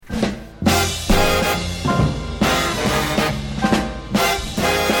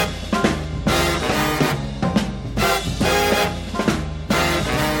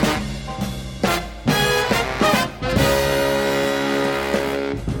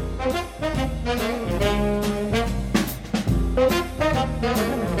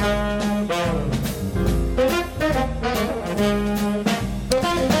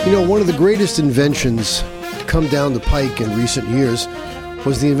one of the greatest inventions to come down the pike in recent years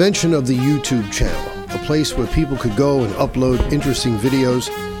was the invention of the YouTube channel, a place where people could go and upload interesting videos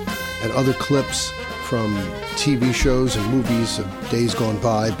and other clips from TV shows and movies of days gone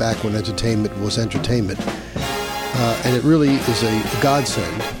by, back when entertainment was entertainment. And it really is a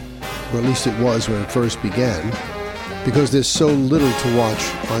godsend, or at least it was when it first began, because there's so little to watch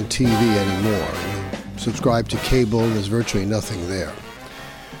on TV anymore. You subscribe to cable, and there's virtually nothing there.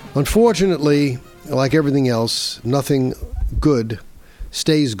 Unfortunately, like everything else, nothing good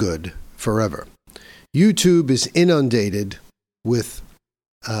stays good forever. YouTube is inundated with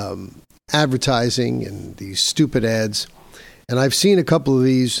advertising and these stupid ads, and I've seen a couple of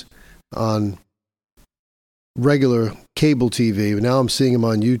these on regular cable TV, but now I'm seeing them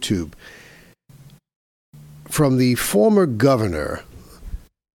on YouTube. From the former governor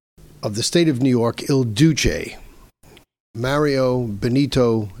of the state of New York, Il Duce, Andrew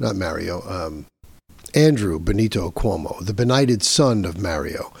Benito Cuomo, the benighted son of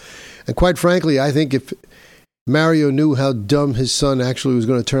Mario. And quite frankly, I think if Mario knew how dumb his son actually was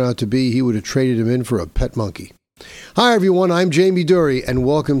going to turn out to be, he would have traded him in for a pet monkey. Hi, everyone. I'm Jamie Durie, and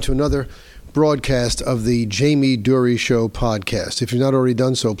welcome to another broadcast of the Jamie Durie Show podcast. If you've not already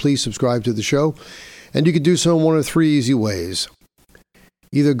done so, please subscribe to the show, and you can do so in one of three easy ways.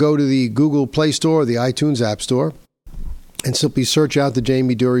 Either go to the Google Play Store or the iTunes App Store and simply search out the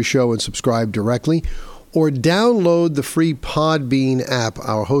Jamie Durie Show and subscribe directly, or download the free Podbean app,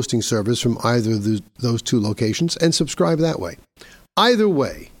 our hosting service, from either of those two locations, and subscribe that way. Either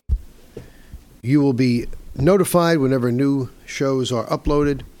way, you will be notified whenever new shows are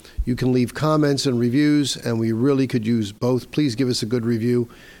uploaded. You can leave comments and reviews, and we really could use both. Please give us a good review,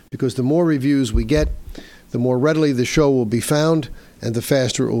 because the more reviews we get, the more readily the show will be found, and the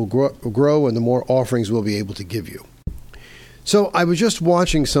faster it will grow, and the more offerings we'll be able to give you. So I was just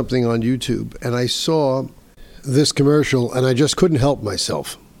watching something on YouTube, and I saw this commercial, and I just couldn't help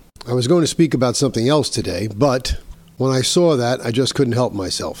myself. I was going to speak about something else today, but when I saw that, I just couldn't help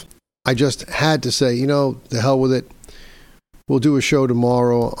myself. I just had to say, the hell with it. We'll do a show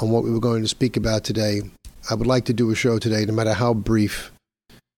tomorrow on what we were going to speak about today. I would like to do a show today, no matter how brief,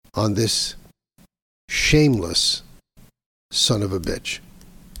 on this shameless son of a bitch.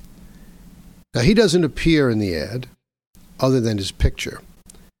 Now, he doesn't appear in the ad other than his picture.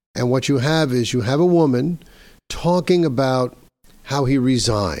 And what you have is you have a woman talking about how he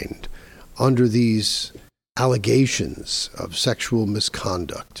resigned under these allegations of sexual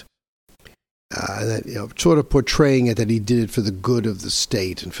misconduct. Sort of portraying it that he did it for the good of the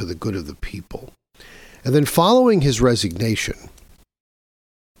state and for the good of the people. And then following his resignation,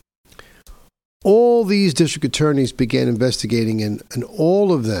 all these district attorneys began investigating, and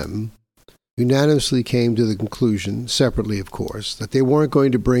all of them unanimously came to the conclusion, separately of course, that they weren't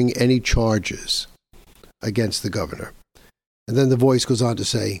going to bring any charges against the governor. And then the voice goes on to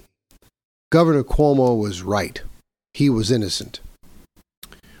say, Governor Cuomo was right. He was innocent.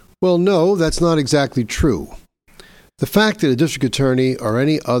 Well, no, that's not exactly true. The fact that a district attorney or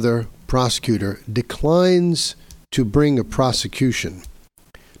any other prosecutor declines to bring a prosecution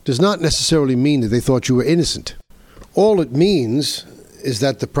does not necessarily mean that they thought you were innocent. All it means is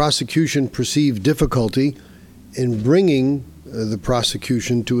that the prosecution perceived difficulty in bringing the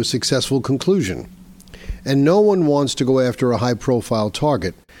prosecution to a successful conclusion. And no one wants to go after a high-profile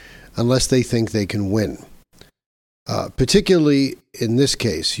target unless they think they can win. Particularly in this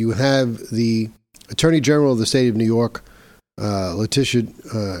case, you have the Attorney General of the state of New York, Letitia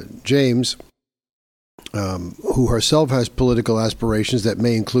James, who herself has political aspirations that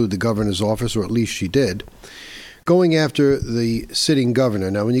may include the governor's office, or at least she did, going after the sitting governor.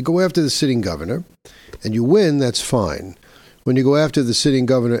 Now, when you go after the sitting governor and you win, that's fine. When you go after the sitting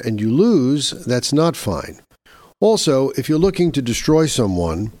governor and you lose, that's not fine. Also, if you're looking to destroy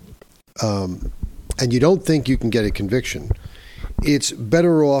someone and you don't think you can get a conviction, it's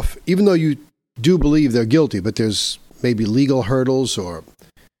better off, even though you do believe they're guilty, but there's maybe legal hurdles or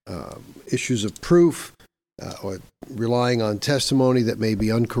issues of proof, or relying on testimony that may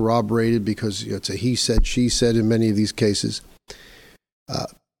be uncorroborated because it's a he said, she said in many of these cases.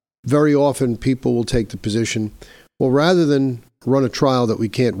 Very often people will take the position, well, rather than run a trial that we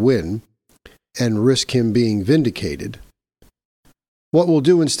can't win and risk him being vindicated, what we'll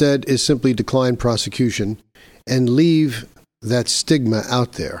do instead is simply decline prosecution and leave that stigma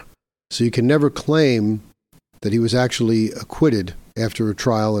out there. So you can never claim that he was actually acquitted after a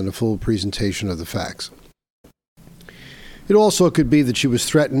trial and a full presentation of the facts. It also could be that she was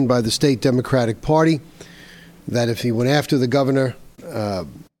threatened by the state Democratic Party, that if he went after the governor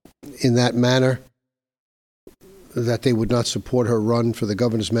in that manner, that they would not support her run for the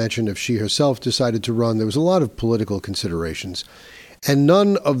governor's mansion if she herself decided to run. There was a lot of political considerations. And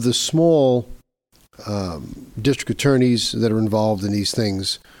none of the small district attorneys that are involved in these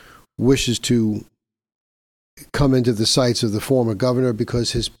things wishes to come into the sights of the former governor,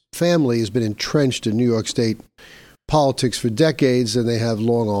 because his family has been entrenched in New York State politics for decades, and they have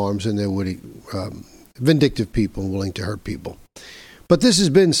long arms, and they're witty, vindictive people willing to hurt people. But this has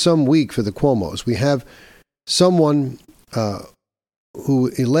been some week for the Cuomos. We have someone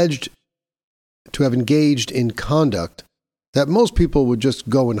who alleged to have engaged in conduct that most people would just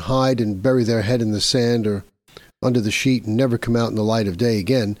go and hide and bury their head in the sand or under the sheet and never come out in the light of day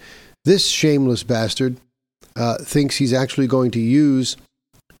again. This shameless bastard thinks he's actually going to use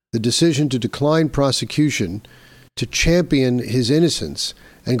the decision to decline prosecution to champion his innocence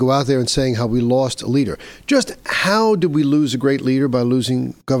and go out there and saying how we lost a leader. Just how did we lose a great leader by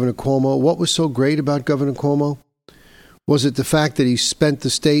losing Governor Cuomo? What was so great about Governor Cuomo? Was it the fact that he spent the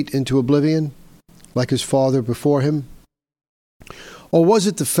state into oblivion, like his father before him? Or was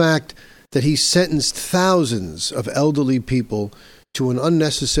it the fact that he sentenced thousands of elderly people to an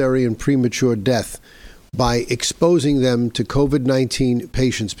unnecessary and premature death by exposing them to COVID-19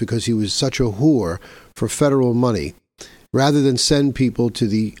 patients because he was such a whore for federal money, rather than send people to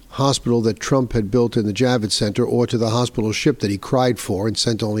the hospital that Trump had built in the Javits Center or to the hospital ship that he cried for and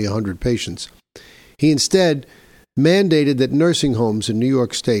sent only 100 patients? He instead mandated that nursing homes in New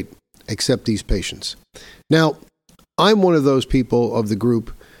York State accept these patients. Now, I'm one of those people of the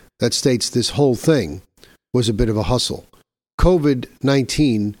group that states this whole thing was a bit of a hustle.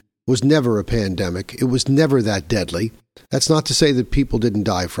 COVID-19 was never a pandemic. It was never that deadly. That's not to say that people didn't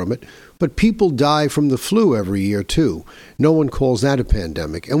die from it, but people die from the flu every year, too. No one calls that a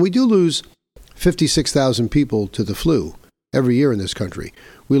pandemic. And we do lose 56,000 people to the flu every year in this country.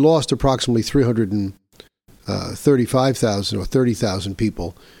 We lost approximately 335,000 or 30,000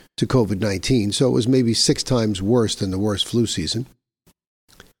 people to COVID-19, so it was maybe 6 times worse than the worst flu season.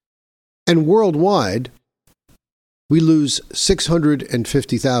 And worldwide, we lose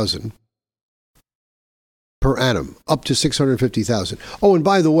 650,000 per annum, up to 650,000. Oh, and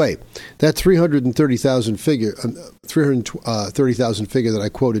by the way, that 330,000 figure that I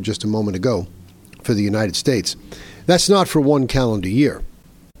quoted just a moment ago for the United States, that's not for one calendar year.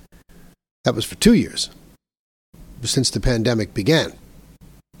 That was for 2 years, since the pandemic began.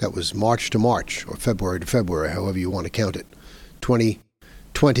 That was March to March, or February to February, however you want to count it,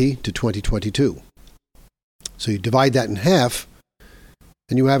 2020 to 2022. So you divide that in half,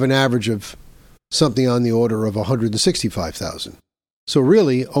 and you have an average of something on the order of 165,000. So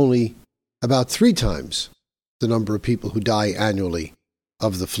really only about 3 times the number of people who die annually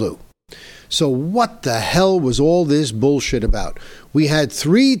of the flu. So what the hell was all this bullshit about? We had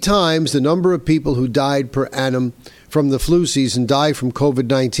 3 times the number of people who died per annum from the flu season die from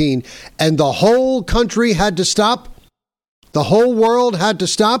COVID-19, and the whole country had to stop? The whole world had to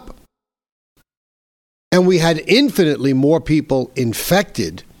stop? And we had infinitely more people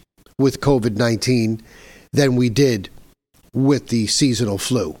infected with COVID-19 than we did with the seasonal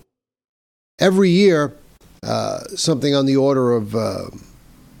flu. Every year, something on the order of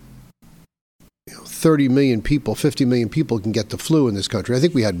 30 million people, 50 million people can get the flu in this country. I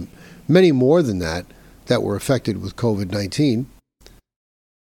think we had many more than that were affected with COVID-19.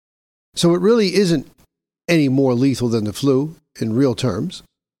 So it really isn't any more lethal than the flu in real terms.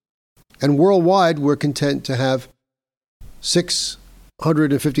 And worldwide, we're content to have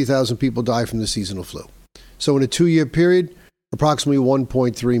 650,000 people die from the seasonal flu. So in a 2-year period, approximately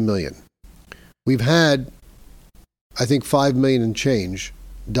 1.3 million. We've had, I think, 5 million and change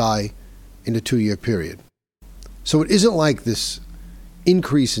die in a 2-year period. So it isn't like this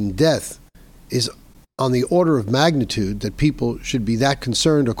increase in death is on the order of magnitude that people should be that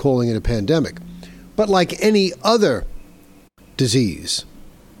concerned or calling it a pandemic. But like any other disease,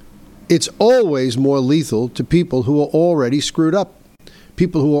 it's always more lethal to people who are already screwed up,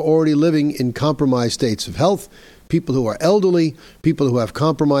 people who are already living in compromised states of health, people who are elderly, people who have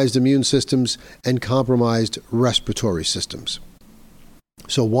compromised immune systems and compromised respiratory systems.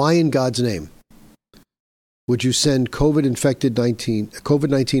 So why in God's name would you send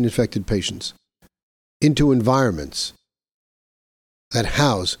COVID-19 infected patients into environments that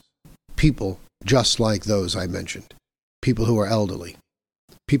house people just like those I mentioned, people who are elderly,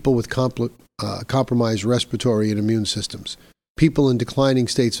 people with compromised respiratory and immune systems, people in declining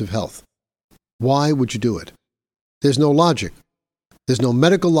states of health? Why would you do it? There's no logic. There's no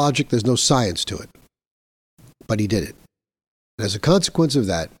medical logic. There's no science to it. But he did it. And as a consequence of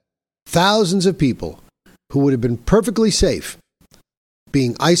that, thousands of people who would have been perfectly safe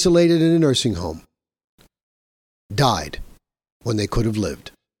being isolated in a nursing home died when they could have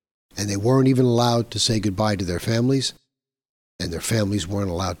lived. And they weren't even allowed to say goodbye to their families, and their families weren't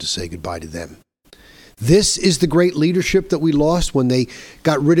allowed to say goodbye to them. This is the great leadership that we lost when they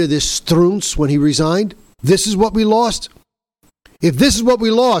got rid of this Strunz when he resigned. This is what we lost. If this is what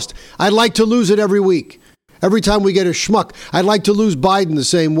we lost, I'd like to lose it every week. Every time we get a schmuck, I'd like to lose Biden the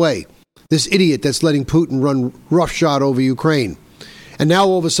same way. This idiot that's letting Putin run roughshod over Ukraine. And now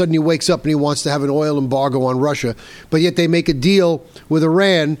all of a sudden he wakes up and he wants to have an oil embargo on Russia, but yet they make a deal with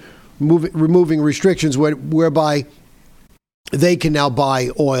Iran, removing restrictions whereby they can now buy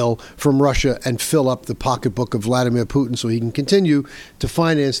oil from Russia and fill up the pocketbook of Vladimir Putin so he can continue to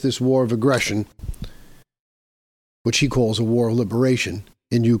finance this war of aggression, which he calls a war of liberation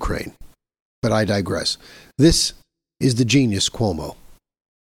in Ukraine. But I digress. This is the genius, Cuomo.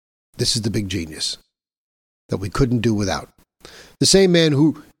 This is the big genius that we couldn't do without. The same man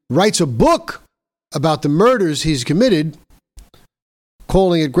who writes a book about the murders he's committed,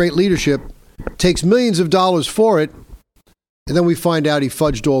 calling it great leadership, takes millions of dollars for it, and then we find out he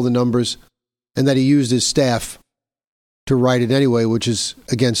fudged all the numbers and that he used his staff to write it anyway, which is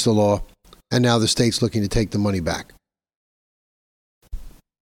against the law, and now the state's looking to take the money back.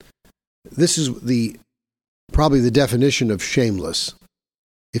 This is probably the definition of shameless.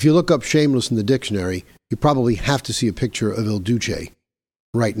 If you look up shameless in the dictionary, you probably have to see a picture of Il Duce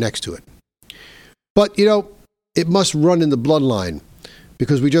right next to it. But, it must run in the bloodline,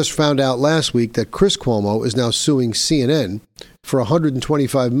 because we just found out last week that Chris Cuomo is now suing CNN for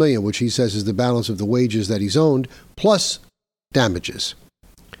 $125 million, which he says is the balance of the wages that he's owned, plus damages.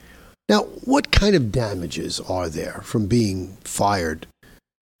 Now, what kind of damages are there from being fired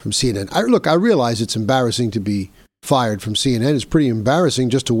from CNN? I realize it's embarrassing to be fired from CNN. It's pretty embarrassing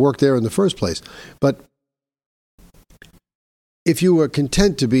just to work there in the first place. But if you were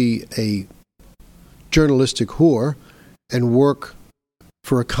content to be a journalistic whore and work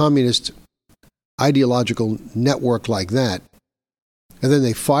for a communist ideological network like that, and then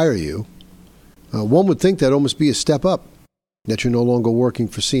they fire you, one would think that'd almost be a step up, that you're no longer working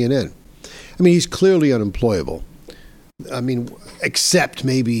for CNN. I mean, he's clearly unemployable. I mean, except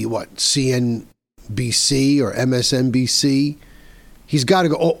maybe, CNBC or MSNBC. He's got to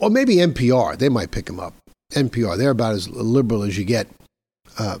go, or maybe NPR. They might pick him up. NPR, they're about as liberal as you get.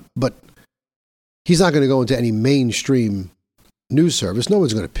 But he's not going to go into any mainstream news service. No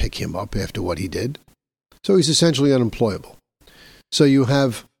one's going to pick him up after what he did. So he's essentially unemployable. So you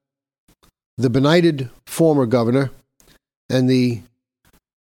have the benighted former governor and the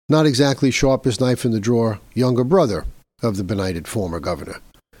not exactly sharpest knife in the drawer younger brother of the benighted former governor,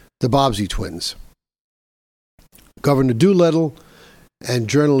 the Bobbsey twins. Governor Doolittle and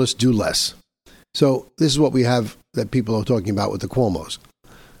journalist do less. So this is what we have that people are talking about with the Cuomos.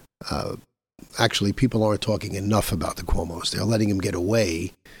 Actually, people aren't talking enough about the Cuomos. They're letting him get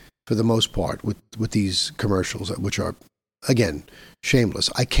away, for the most part, with these commercials, which are, again, shameless.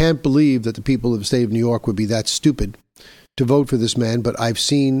 I can't believe that the people of the state of New York would be that stupid to vote for this man, but I've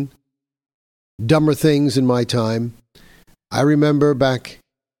seen dumber things in my time. I remember back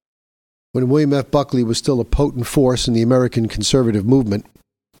when William F. Buckley was still a potent force in the American conservative movement,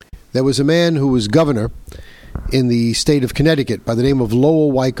 there was a man who was governor in the state of Connecticut by the name of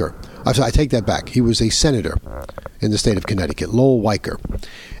Lowell Weicker. I take that back. He was a senator in the state of Connecticut, Lowell Weicker.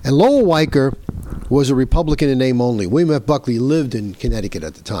 And Lowell Weicker was a Republican in name only. William F. Buckley lived in Connecticut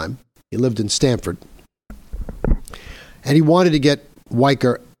at the time. He lived in Stamford. And he wanted to get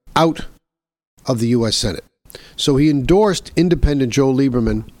Weicker out of the U.S. Senate. So he endorsed independent Joe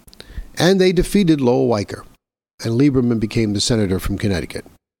Lieberman, and they defeated Lowell Weicker. And Lieberman became the senator from Connecticut.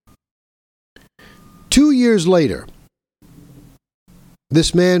 2 years later,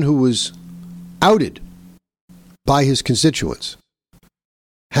 this man who was outed by his constituents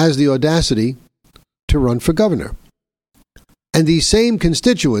has the audacity to run for governor. And these same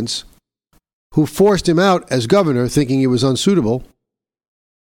constituents who forced him out as governor thinking he was unsuitable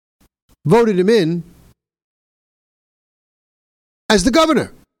voted him in as the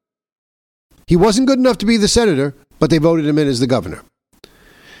governor. He wasn't good enough to be the senator, but they voted him in as the governor.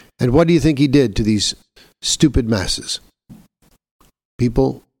 And what do you think he did to these stupid masses?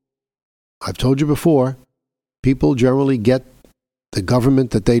 People, I've told you before, people generally get the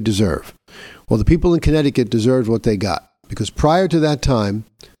government that they deserve. Well, the people in Connecticut deserved what they got, because prior to that time,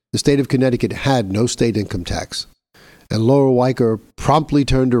 the state of Connecticut had no state income tax. And Lowell Weicker promptly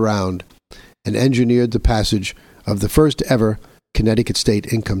turned around and engineered the passage of the first ever Connecticut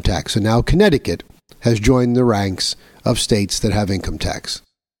state income tax. And now Connecticut has joined the ranks of states that have income tax.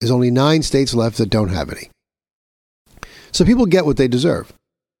 There's only 9 states left that don't have any. So people get what they deserve.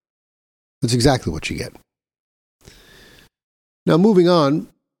 That's exactly what you get. Now, moving on,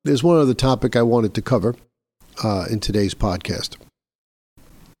 there's one other topic I wanted to cover in today's podcast.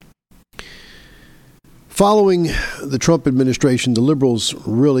 Following the Trump administration, the liberals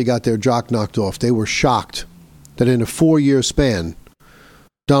really got their jock knocked off. They were shocked that in a 4-year span,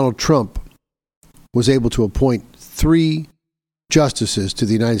 Donald Trump was able to appoint 3 justices to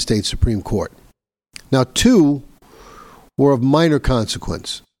the United States Supreme Court. Now, 2 were of minor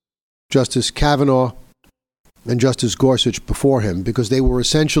consequence, Justice Kavanaugh and Justice Gorsuch before him, because they were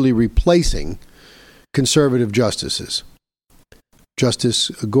essentially replacing conservative justices. Justice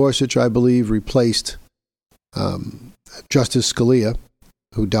Gorsuch, I believe, replaced Justice Scalia,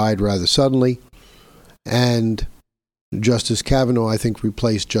 who died rather suddenly, and Justice Kavanaugh, I think,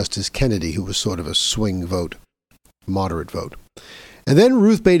 replaced Justice Kennedy, who was sort of a swing vote, moderate vote. And then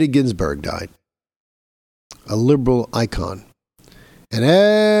Ruth Bader Ginsburg died, a liberal icon. And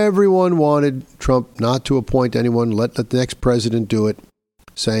everyone wanted Trump not to appoint anyone, let the next president do it,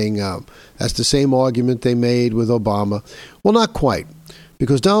 saying that's the same argument they made with Obama. Well, not quite,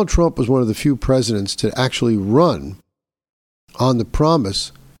 because Donald Trump was one of the few presidents to actually run on the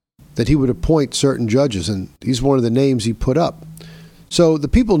promise that he would appoint certain judges, and these were one of the names he put up. So the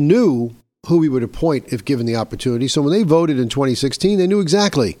people knew who he would appoint if given the opportunity. So when they voted in 2016, they knew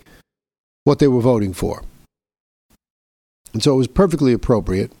exactly what they were voting for. And so it was perfectly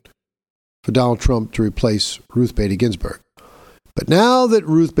appropriate for Donald Trump to replace Ruth Bader Ginsburg. But now that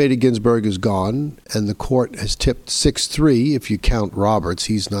Ruth Bader Ginsburg is gone and the court has tipped 6-3, if you count Roberts,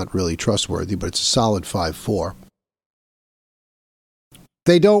 he's not really trustworthy, but it's a solid 5-4.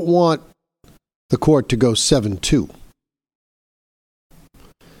 They don't want the court to go 7-2.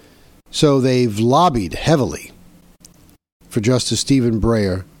 So they've lobbied heavily for Justice Stephen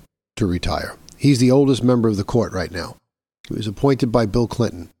Breyer to retire. He's the oldest member of the court right now. He was appointed by Bill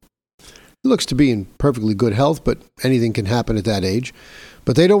Clinton. He looks to be in perfectly good health, but anything can happen at that age.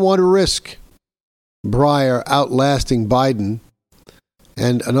 But they don't want to risk Breyer outlasting Biden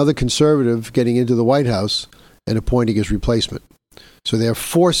and another conservative getting into the White House and appointing his replacement. So they're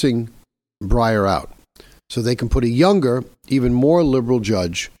forcing Breyer out so they can put a younger, even more liberal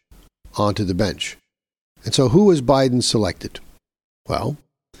judge onto the bench. And so who has Biden selected? Well,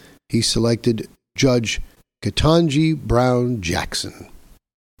 he selected Judge Ketanji Brown Jackson.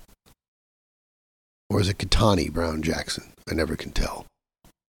 Or is it Ketanji Brown Jackson? I never can tell.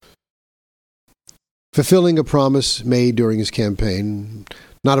 Fulfilling a promise made during his campaign,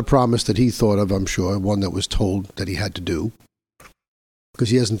 not a promise that he thought of, I'm sure, one that was told that he had to do, because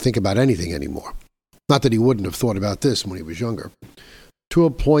he doesn't think about anything anymore. Not that he wouldn't have thought about this when he was younger. To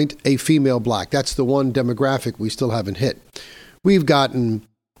appoint a female black. That's the one demographic we still haven't hit. We've gotten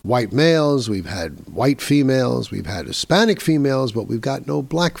white males, we've had white females, we've had Hispanic females, but we've got no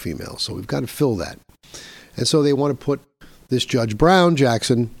black females, so we've got to fill that. And so they want to put this Judge Brown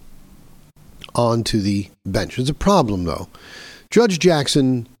Jackson onto the bench. There's a problem, though. Judge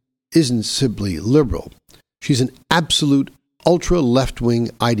Jackson isn't simply liberal. She's an absolute ultra-left-wing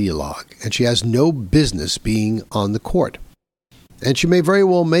ideologue, and she has no business being on the court. And she may very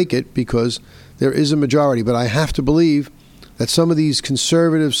well make it because there is a majority, but I have to believe that some of these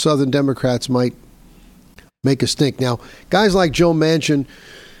conservative Southern Democrats might make a stink. Now, guys like Joe Manchin,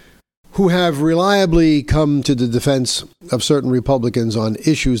 who have reliably come to the defense of certain Republicans on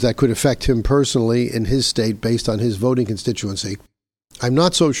issues that could affect him personally in his state based on his voting constituency, I'm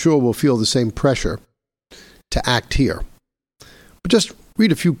not so sure will feel the same pressure to act here. But just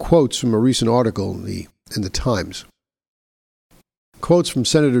read a few quotes from a recent article in the Times. Quotes from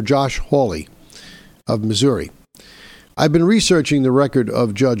Senator Josh Hawley of Missouri. I've been researching the record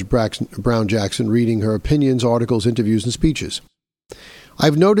of Judge Brown Jackson, reading her opinions, articles, interviews, and speeches.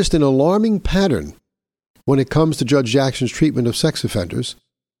 I've noticed an alarming pattern when it comes to Judge Jackson's treatment of sex offenders,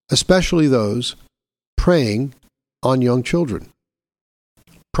 especially those preying on young children.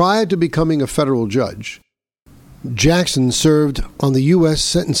 Prior to becoming a federal judge, Jackson served on the U.S.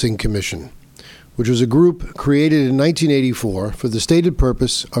 Sentencing Commission, which was a group created in 1984 for the stated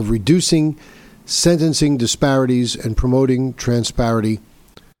purpose of reducing sentencing disparities and promoting transparency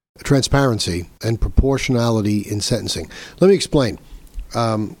and proportionality in sentencing. Let me explain,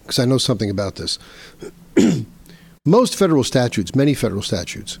 because I know something about this. Most federal statutes, many federal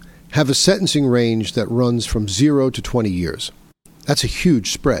statutes, have a sentencing range that runs from 0 to 20 years. That's a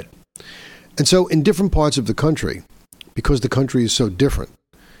huge spread. And so in different parts of the country, because the country is so different,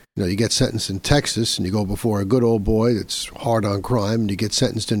 you get sentenced in Texas and you go before a good old boy that's hard on crime, and you get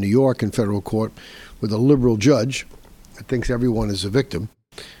sentenced in New York in federal court with a liberal judge that thinks everyone is a victim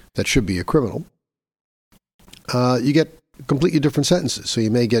that should be a criminal. You get completely different sentences. So you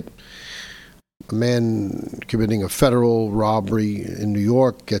may get A man committing a federal robbery in New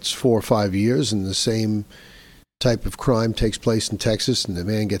York gets 4 or 5 years, and the same type of crime takes place in Texas, and the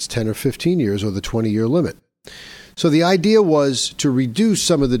man gets 10 or 15 years, or the 20-year limit. So the idea was to reduce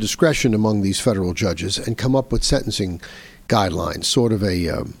some of the discretion among these federal judges and come up with sentencing guidelines, sort of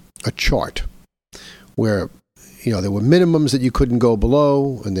a chart where, there were minimums that you couldn't go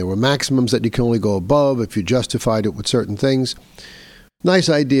below, and there were maximums that you can only go above if you justified it with certain things. Nice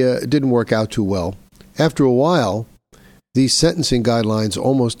idea. It didn't work out too well. After a while, these sentencing guidelines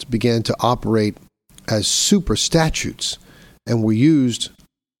almost began to operate as super statutes and were used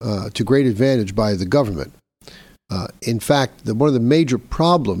to great advantage by the government. In fact, one of the major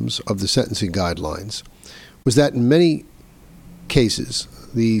problems of the sentencing guidelines was that in many cases,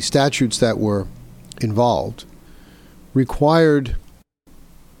 the statutes that were involved required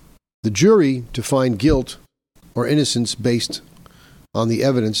the jury to find guilt or innocence based on the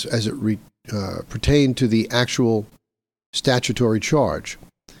evidence as it pertained to the actual statutory charge.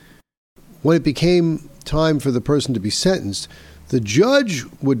 When it became time for the person to be sentenced, the judge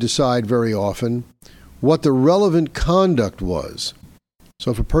would decide very often what the relevant conduct was.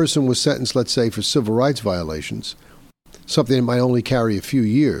 So if a person was sentenced, let's say, for civil rights violations, something that might only carry a few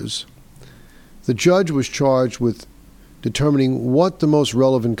years, the judge was charged with determining what the most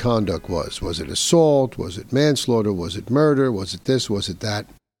relevant conduct was. Was it assault? Was it manslaughter? Was it murder? Was it this? Was it that?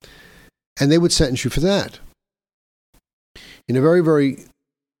 And they would sentence you for that. In a very, very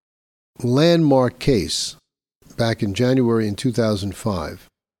landmark case back in January in 2005,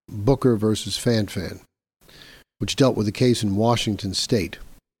 Booker versus Fan, which dealt with a case in Washington State.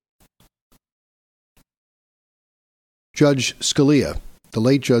 Judge Scalia, the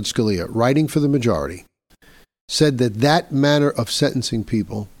late Judge Scalia, writing for the majority, said that that manner of sentencing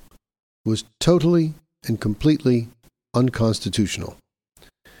people was totally and completely unconstitutional.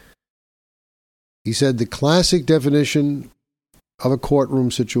 He said the classic definition of a courtroom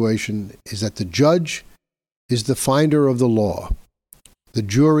situation is that the judge is the finder of the law. The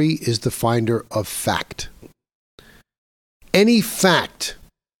jury is the finder of fact. Any fact,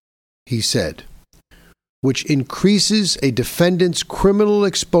 he said, which increases a defendant's criminal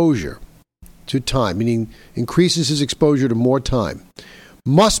exposure to time, meaning increases his exposure to more time,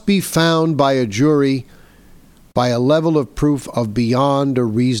 must be found by a jury by a level of proof of beyond a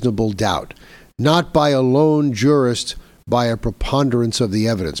reasonable doubt, not by a lone jurist by a preponderance of the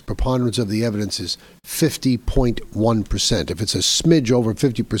evidence. Preponderance of the evidence is 50.1%. If it's a smidge over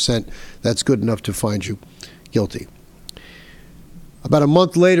 50%, that's good enough to find you guilty. About a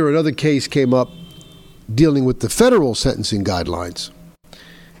month later, another case came up dealing with the federal sentencing guidelines.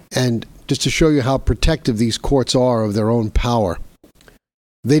 And just to show you how protective these courts are of their own power,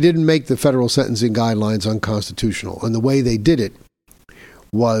 they didn't make the federal sentencing guidelines unconstitutional. And the way they did it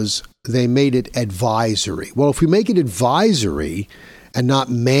was they made it advisory. Well, if we make it advisory and not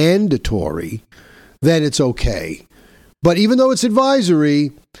mandatory, then it's okay. But even though it's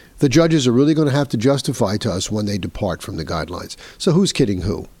advisory, the judges are really going to have to justify to us when they depart from the guidelines. So who's kidding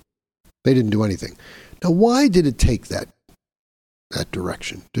who? They didn't do anything. Now, why did it take that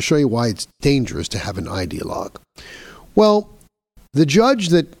direction? To show you why it's dangerous to have an ideologue. Well, the judge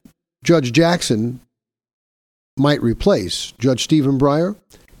that Judge Jackson might replace, Judge Stephen Breyer,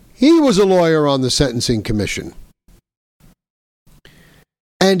 he was a lawyer on the Sentencing Commission.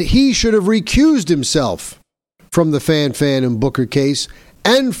 And he should have recused himself from the Fan and Booker case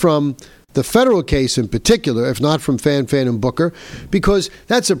and from the federal case in particular, if not from Fan and Booker, because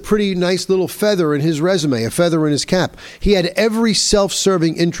that's a pretty nice little feather in his resume, a feather in his cap. He had every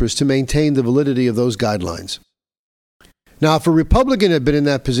self-serving interest to maintain the validity of those guidelines. Now, if a Republican had been in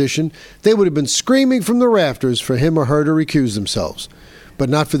that position, they would have been screaming from the rafters for him or her to recuse themselves, but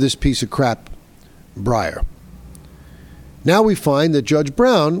not for this piece of crap, Breyer. Now we find that Judge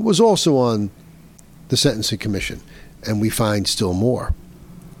Brown was also on the Sentencing Commission, and we find still more.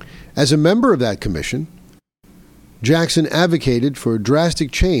 As a member of that commission, Jackson advocated for a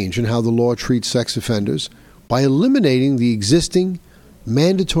drastic change in how the law treats sex offenders by eliminating the existing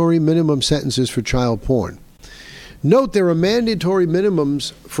mandatory minimum sentences for child porn. Note there are mandatory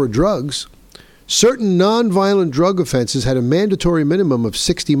minimums for drugs. Certain nonviolent drug offenses had a mandatory minimum of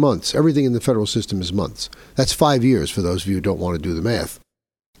 60 months. Everything in the federal system is months. That's 5 years for those of you who don't want to do the math.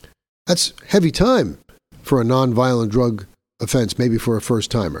 That's heavy time for a nonviolent drug offense, maybe for a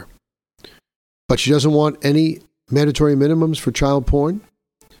first-timer. But she doesn't want any mandatory minimums for child porn.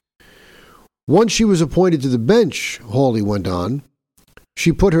 Once she was appointed to the bench, Hawley went on,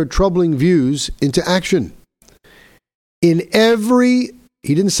 she put her troubling views into action. In every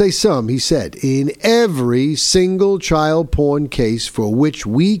he didn't say some, he said, in every single child porn case for which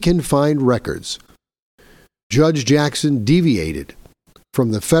we can find records, Judge Jackson deviated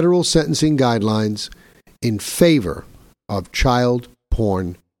from the federal sentencing guidelines in favor of child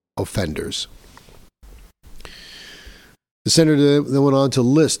porn offenders. The senator then went on to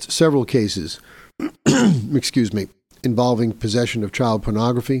list several cases, involving possession of child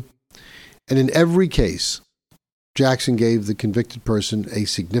pornography, and in every case, Jackson gave the convicted person a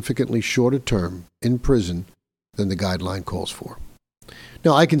significantly shorter term in prison than the guideline calls for.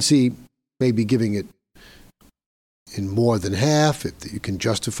 Now, I can see maybe giving it in more than half, if you can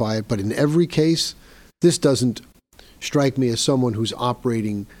justify it, but in every case, this doesn't strike me as someone who's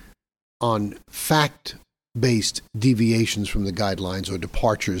operating on fact-based deviations from the guidelines, or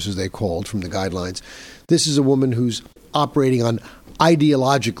departures, as they're called, from the guidelines. This is a woman who's operating on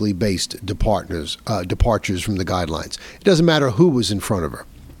ideologically based departures from the guidelines. It doesn't matter who was in front of her.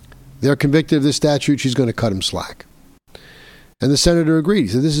 They're convicted of this statute, she's going to cut him slack. And the senator agreed. He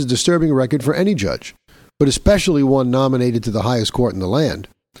said, this is a disturbing record for any judge, but especially one nominated to the highest court in the land.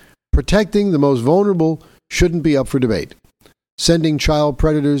 Protecting the most vulnerable shouldn't be up for debate. Sending child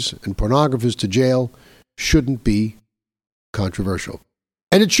predators and pornographers to jail shouldn't be controversial.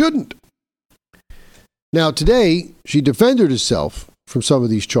 And it shouldn't. Now, today, she defended herself from some of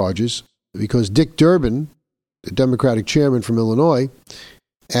these charges because Dick Durbin, the Democratic chairman from Illinois,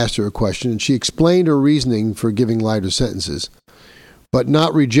 asked her a question, and she explained her reasoning for giving lighter sentences, but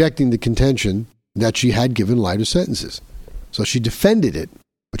not rejecting the contention that she had given lighter sentences. So she defended it,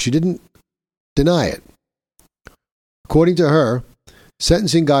 but she didn't deny it. According to her,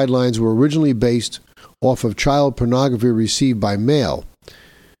 sentencing guidelines were originally based off of child pornography received by mail,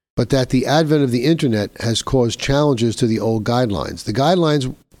 but that the advent of the internet has caused challenges to the old guidelines. The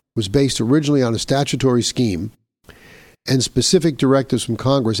guidelines was based originally on a statutory scheme and specific directives from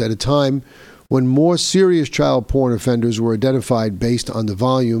Congress at a time when more serious child porn offenders were identified based on the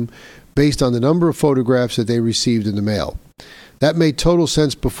volume, based on the number of photographs that they received in the mail. That made total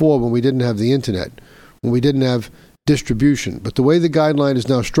sense before, when we didn't have the internet, when we didn't have distribution. But the way the guideline is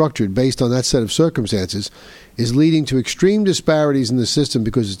now structured based on that set of circumstances is leading to extreme disparities in the system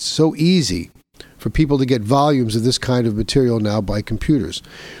because it's so easy for people to get volumes of this kind of material now by computers.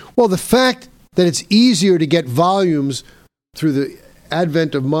 Well, the fact that it's easier to get volumes through the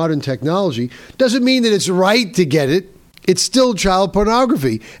advent of modern technology doesn't mean that it's right to get it. It's still child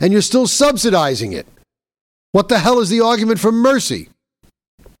pornography, and you're still subsidizing it. What the hell is the argument for mercy?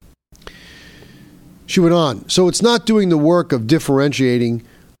 She went on, so it's not doing the work of differentiating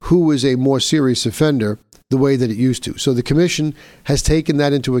who is a more serious offender the way that it used to. So the commission has taken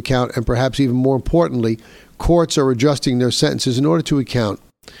that into account, and perhaps even more importantly, courts are adjusting their sentences in order to account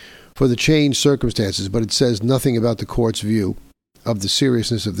for the changed circumstances, but it says nothing about the court's view of the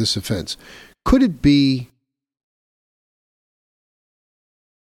seriousness of this offense. Could it be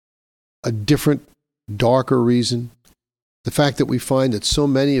a different, darker reason? The fact that we find that so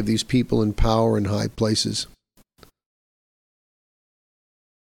many of these people in power and high places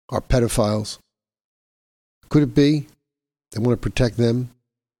are pedophiles. Could it be they want to protect them?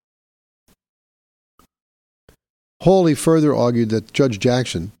 Hawley further argued that Judge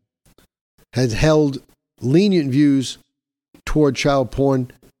Jackson had held lenient views toward child porn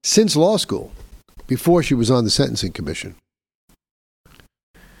since law school, before she was on the Sentencing Commission.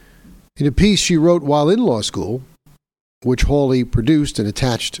 In a piece she wrote while in law school, which Hawley produced and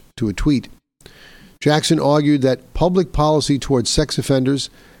attached to a tweet, Jackson argued that public policy towards sex offenders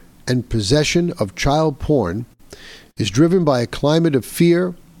and possession of child porn is driven by a climate of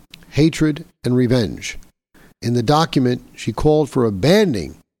fear, hatred, and revenge. In the document, she called for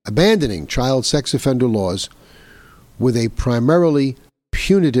abandoning child sex offender laws with a primarily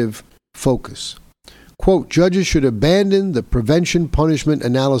punitive focus. Quote, judges should abandon the prevention punishment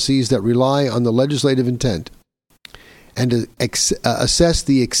analyses that rely on the legislative intent and assess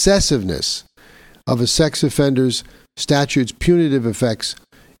the excessiveness of a sex offender's statute's punitive effects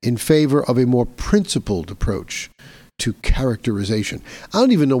in favor of a more principled approach to characterization. I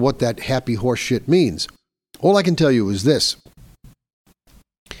don't even know what that happy horse shit means. All I can tell you is this.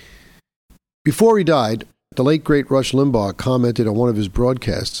 Before he died, the late great Rush Limbaugh commented on one of his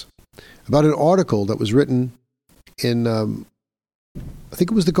broadcasts about an article that was written in, I think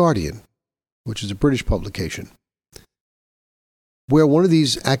it was The Guardian, which is a British publication, where one of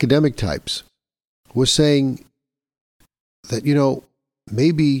these academic types was saying that,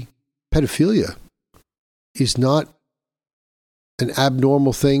 maybe pedophilia is not an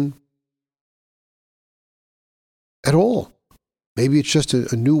abnormal thing at all. Maybe it's just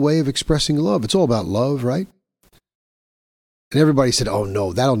a new way of expressing love. It's all about love, right? And everybody said, oh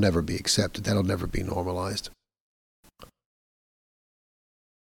no, that'll never be accepted. That'll never be normalized.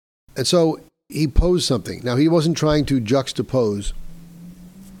 And so he posed something. Now, he wasn't trying to juxtapose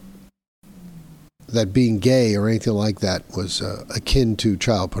that being gay or anything like that was akin to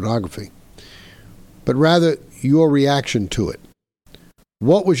child pornography, but rather your reaction to it.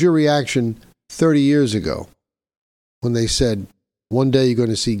 What was your reaction 30 years ago when they said, one day you're going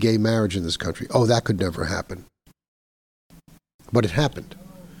to see gay marriage in this country? Oh, that could never happen. But it happened.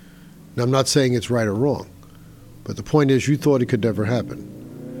 Now, I'm not saying it's right or wrong, but the point is you thought it could never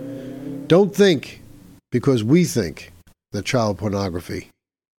happen. Don't think, because we think that child pornography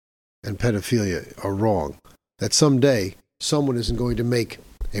and pedophilia are wrong, that someday someone isn't going to make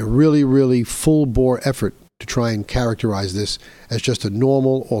a really, really full-bore effort to try and characterize this as just a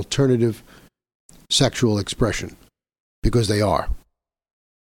normal, alternative sexual expression, because they are.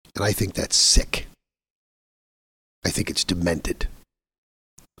 And I think that's sick. I think it's demented.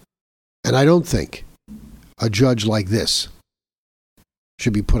 And I don't think a judge like this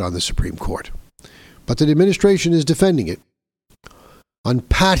should be put on the Supreme Court. But the administration is defending it. On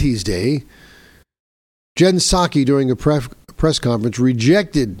Patty's Day, Jen Psaki, during a press conference,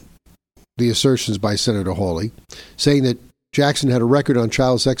 rejected the assertions by Senator Hawley, saying that Jackson had a record on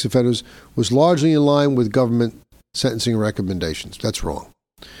child sex offenders was largely in line with government sentencing recommendations. That's wrong.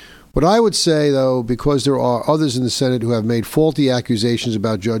 What I would say, though, because there are others in the Senate who have made faulty accusations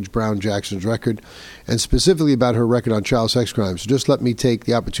about Judge Brown Jackson's record, and specifically about her record on child sex crimes, so just let me take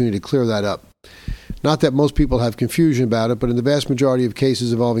the opportunity to clear that up. Not that most people have confusion about it, but in the vast majority of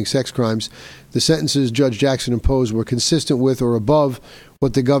cases involving sex crimes, the sentences Judge Jackson imposed were consistent with or above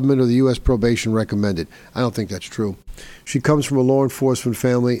what the government or the U.S. probation recommended. I don't think that's true. She comes from a law enforcement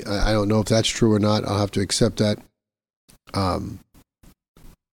family. I don't know if that's true or not. I'll have to accept that.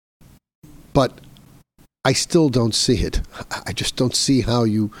 But I still don't see it. I just don't see how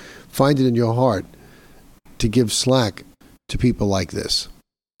you find it in your heart to give slack to people like this.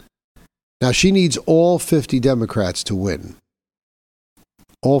 Now, she needs all 50 Democrats to win.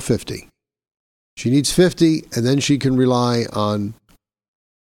 All 50. She needs 50, and then she can rely on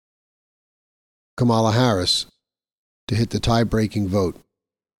Kamala Harris to hit the tie-breaking vote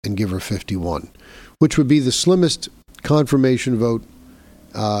and give her 51, which would be the slimmest confirmation vote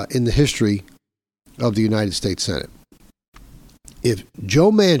in the history of the United States Senate. If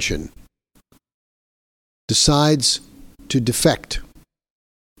Joe Manchin decides to defect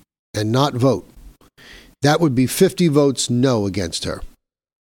and not vote, that would be 50 votes no against her.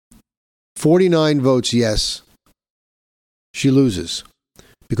 49 votes yes, she loses.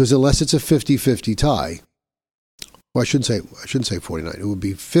 Because unless it's a 50-50 tie, well, I shouldn't say 49. It would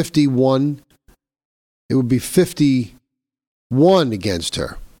be 51. It would be 51 against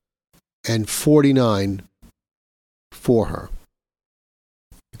her and 49 for her.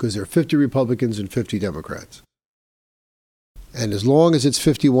 Because there are 50 Republicans and 50 Democrats. And as long as it's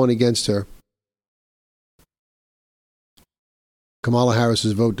 51 against her, Kamala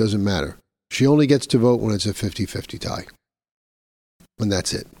Harris's vote doesn't matter. She only gets to vote when it's a 50-50 tie. And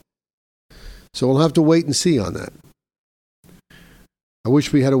that's it. So we'll have to wait and see on that. I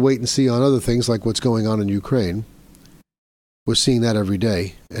wish we had to wait and see on other things like what's going on in Ukraine. We're seeing that every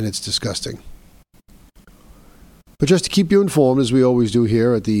day, and it's disgusting. But just to keep you informed, as we always do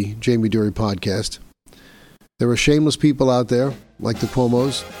here at the Jamie Durie podcast, there are shameless people out there, like the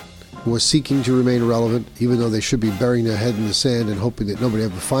Cuomos, who are seeking to remain relevant, even though they should be burying their head in the sand and hoping that nobody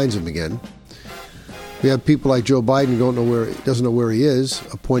ever finds them again. We have people like Joe Biden who doesn't know where he is,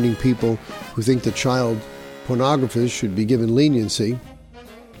 appointing people who think that child pornographers should be given leniency.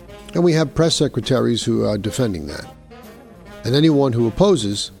 And we have press secretaries who are defending that. And anyone who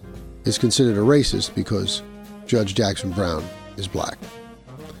opposes is considered a racist because Judge Jackson Brown is black.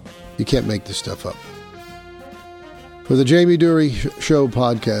 You can't make this stuff up. For the Jamie Durie Show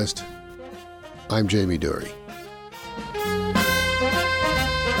podcast, I'm Jamie Durie.